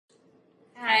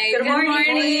Hi, Good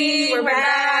morning. We're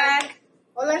back.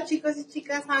 Hola chicos y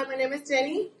chicas. Hi, my name is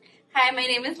Jenny. Hi, my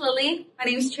name is Lily. My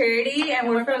name is Charity, and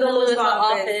we're from the Lewisville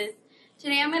office.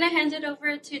 Today I'm going to hand it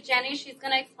over to Jenny. She's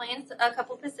going to explain a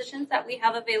couple positions that we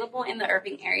have available in the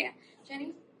Irving area.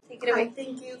 Jenny, take it away. Hi,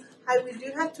 thank you. Hi, we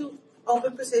do have two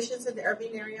open positions in the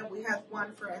Irving area. We have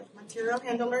one for a material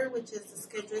handler, which is the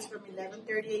schedule is from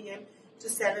 11:30 a.m. to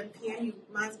 7 p.m. You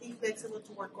must be flexible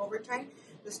to work overtime.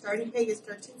 The starting pay is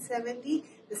 $13.70.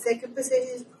 The second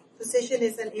position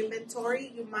is an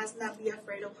inventory. You must not be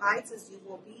afraid of heights, as you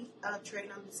will be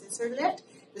trained on the scissor lift.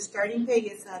 The starting pay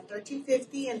is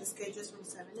 $13.50, and the schedule is from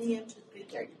 7 a.m. to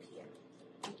 3:30 p.m.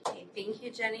 Okay, thank you,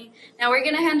 Jenny. Now we're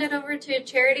going to hand it over to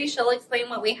Charity. She'll explain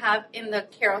what we have in the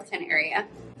Carrollton area.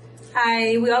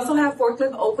 Hi, we also have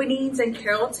forklift openings in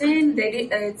Carrollton.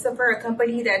 It's for a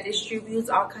company that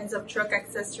distributes all kinds of truck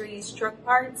accessories, truck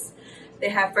parts. They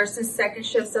have first and second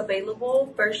shifts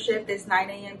available. First shift is 9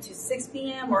 a.m. to 6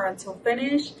 p.m. or until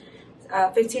finish,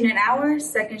 15 an hour.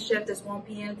 Second shift is 1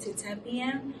 p.m. to 10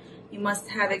 p.m. You must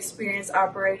have experience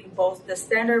operating both the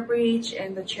standard breech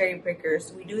and the cherry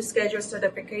pickers. We do schedule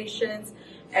certifications.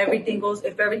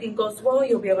 If everything goes well,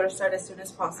 you'll be able to start as soon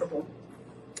as possible.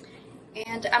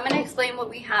 And I'm going to explain what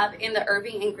we have in the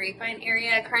Irving and Grapevine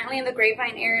area. Currently in the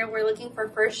Grapevine area, we're looking for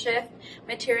first shift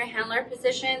material handler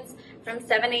positions from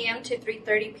 7 a.m. to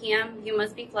 3:30 p.m. You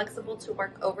must be flexible to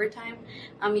work overtime.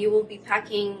 You will be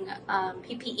packing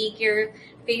PPE gear,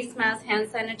 face mask, hand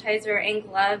sanitizer, and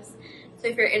gloves. So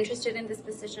if you're interested in this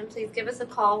position, please give us a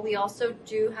call. We also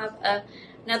do have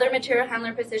another material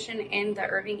handler position in the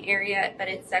Irving area, but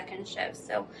it's second shift.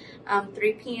 So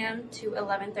 3 p.m. to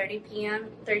 11:30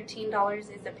 p.m., $13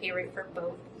 is the pay rate for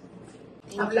both.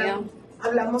 Thank you.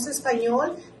 Hablamos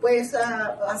español. Puedes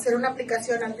hacer una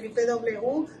aplicación al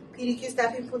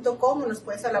www.pdqstaffing.com o nos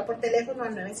puedes hablar por teléfono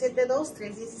al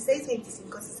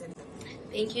 972-316-2560.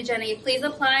 Thank you, Jenny. Please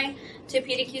apply to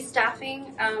PDQ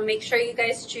Staffing. Make sure you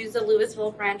guys choose the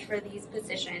Lewisville branch for these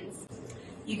positions.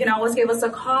 You can always give us a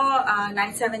call,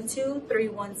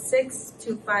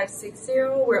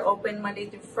 972-316-2560. We're open Monday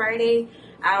through Friday,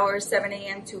 hours 7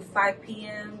 a.m. to 5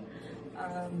 p.m.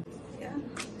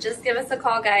 Just give us a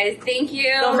call, guys. Thank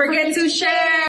you. Don't forget to share.